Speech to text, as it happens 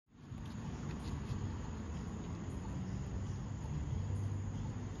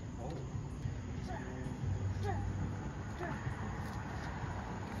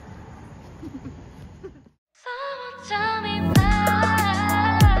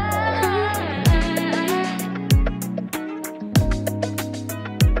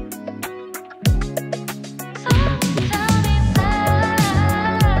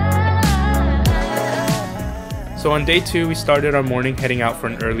So on day 2, we started our morning heading out for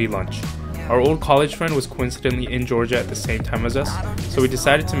an early lunch. Our old college friend was coincidentally in Georgia at the same time as us, so we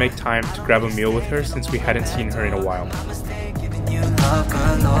decided to make time to grab a meal with her since we hadn't seen her in a while.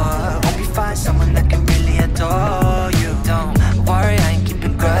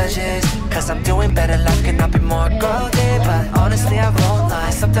 Cause I'm doing better, life cannot be more golden. But honestly, I won't lie.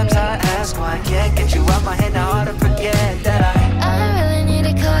 Sometimes I ask why I can't get you out my head. Now hard to forget that I really need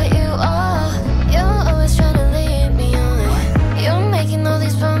to cut you off. You're always trying to lead me on. You're making all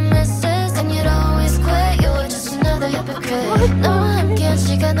these promises, and you'd always quit. You're just another hypocrite. No, I'm can't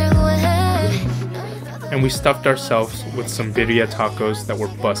shake out their ahead. And we stuffed ourselves with some birria tacos that were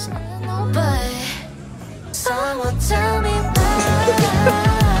bussin'. Someone tell me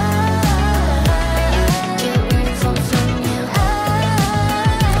why.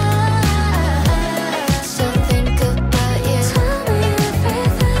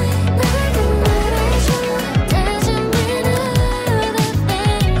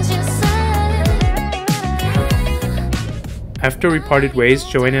 After we parted ways,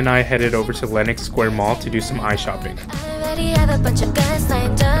 Joanne and I headed over to Lenox Square Mall to do some eye shopping.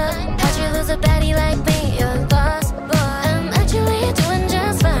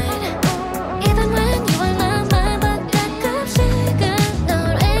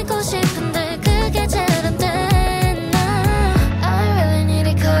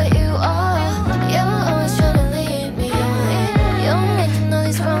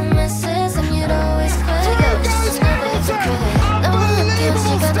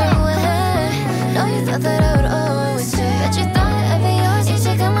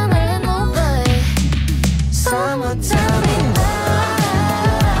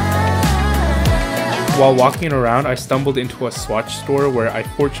 While walking around, I stumbled into a swatch store where I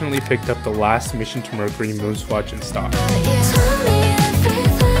fortunately picked up the last Mission to Mercury moon swatch in stock.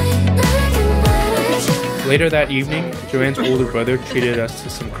 Later that evening, Joanne's older brother treated us to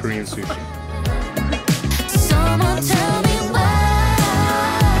some Korean sushi.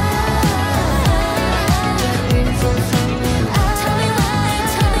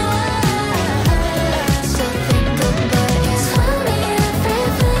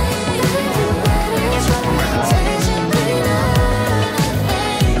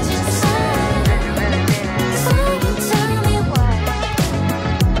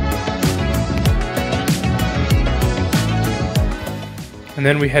 And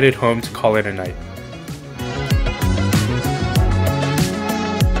then we headed home to call it a night.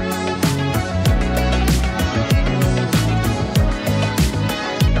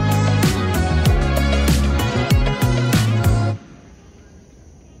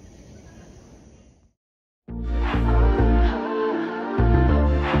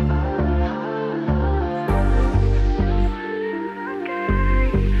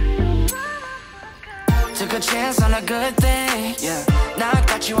 Took a chance on a good thing, yeah. Now I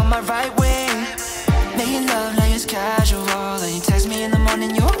got you on my right wing. Making love like it's casual. And you text me in the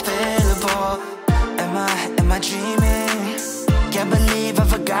morning, you're available. Am I dreaming? Can't believe I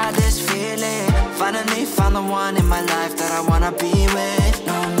forgot this feeling. Finally found the one in my life that I wanna be with.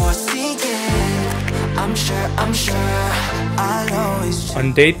 No more seeking. I'm sure I'll always choose.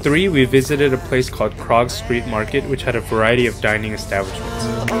 On day 3, we visited a place called Krog's Street Market, which had a variety of dining establishments.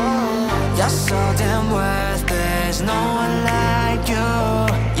 You're so damn worth, there's no one like you.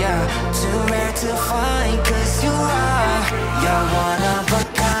 Yeah, too rare to find, cause you are, you're one of a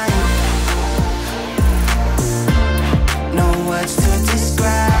kind. No words to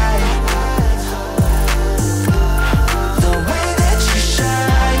describe the way that you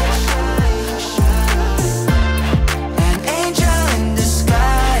shine. An angel in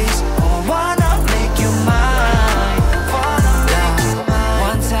disguise. Oh, wanna make you mine.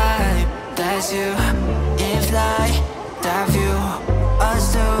 One time, that's you. If like that view,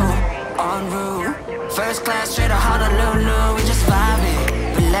 us two en route. First class straight to Honolulu. We just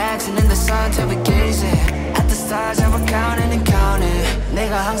vibing, relaxing in the sun till we gazing at the stars and we're counting and counting.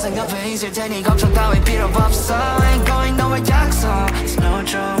 내가 항상 옆에 있을 테니 걱정 따위 필요 없어. Ain't going nowhere 약속. It's no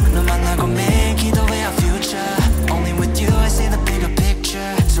joke. 너 만나고 매일 기도해 our future. Only with you I see the bigger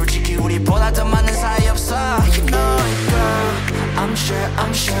picture. 솔직히 우리보다 더 많은 사이 없어. You know it, girl. I'm sure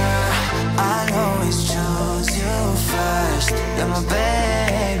I'll always choose you first. You're my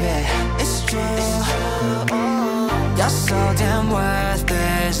baby, it's true. You're so damn worth,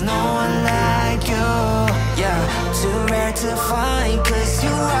 there's no one like you. Yeah, too rare to find, cause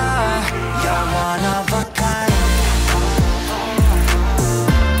you are, you're one of a kind.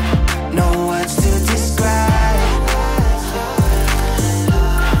 No words to describe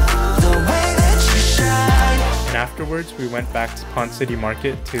the way that you shine. And afterwards, we went back to Pond City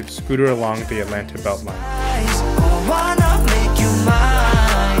Market to scooter along the Atlanta Beltline. wanna make you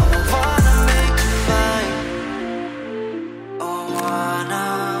mine, wanna make you mine. Oh, wanna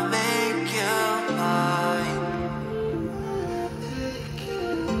make you mine.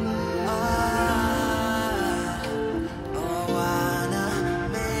 Oh, wanna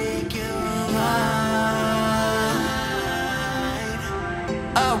make you mine.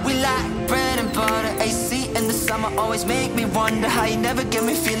 Oh, we like bread and butter, AC in the summer always make me wonder how you never get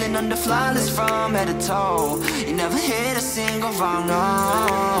me feeling under flawless from head to toe. You never hit a single wrong,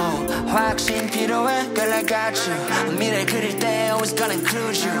 no. 확신 필요해, girl, I got you. 미래 그릴 때 always gonna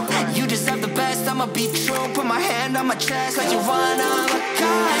include you. You deserve the best, I'ma be true. Put my hand on my chest like you're one of a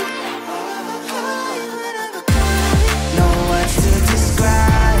kind. No words to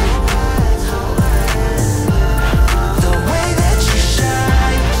describe the way that you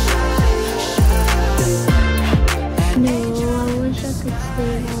shine. No, I wish I could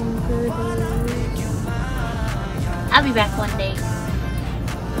stay longer. I'll be back one day.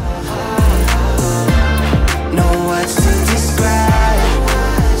 No words to describe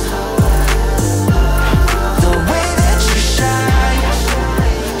the way that you shine.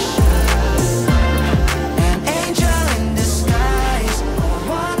 An angel in disguise.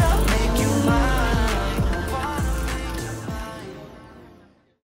 Wanna make you mine. Wanna make you mine.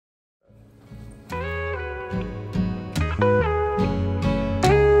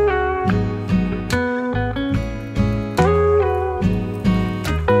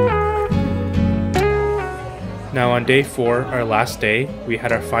 Now on day 4, our last day, we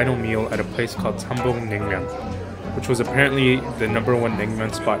had our final meal at a place called Sambong Naengmyeon, which was apparently the #1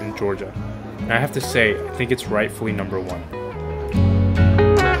 naengmyeon spot in Georgia. And I have to say, I think it's rightfully #1.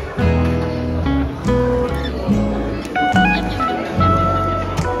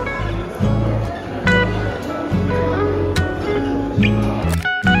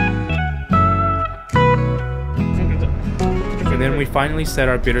 And then we finally said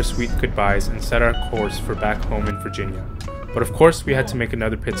our bittersweet goodbyes and set our course for back home in Virginia. But of course we had to make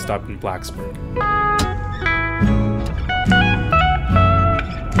another pit stop in Blacksburg.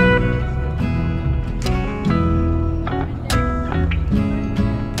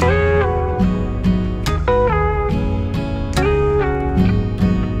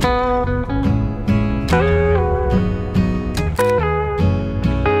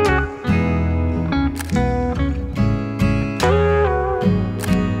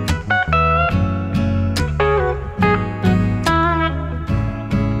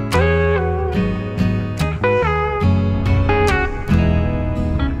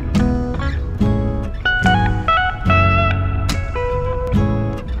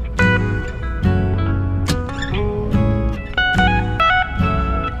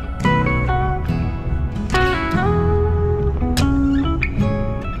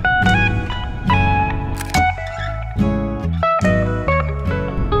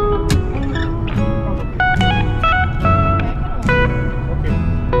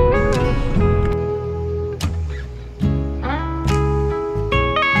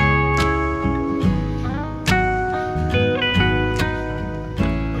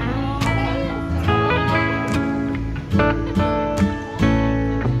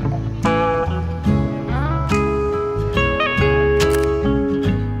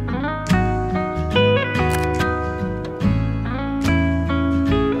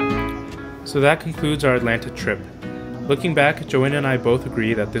 So that concludes our Atlanta trip. Looking back, Joanna and I both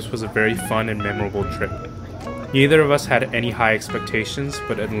agree that this was a very fun and memorable trip. Neither of us had any high expectations,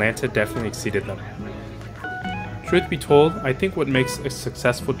 but Atlanta definitely exceeded them. Truth be told, I think what makes a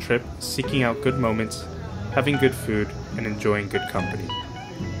successful trip is seeking out good moments, having good food, and enjoying good company.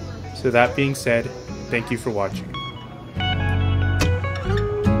 So that being said, thank you for watching.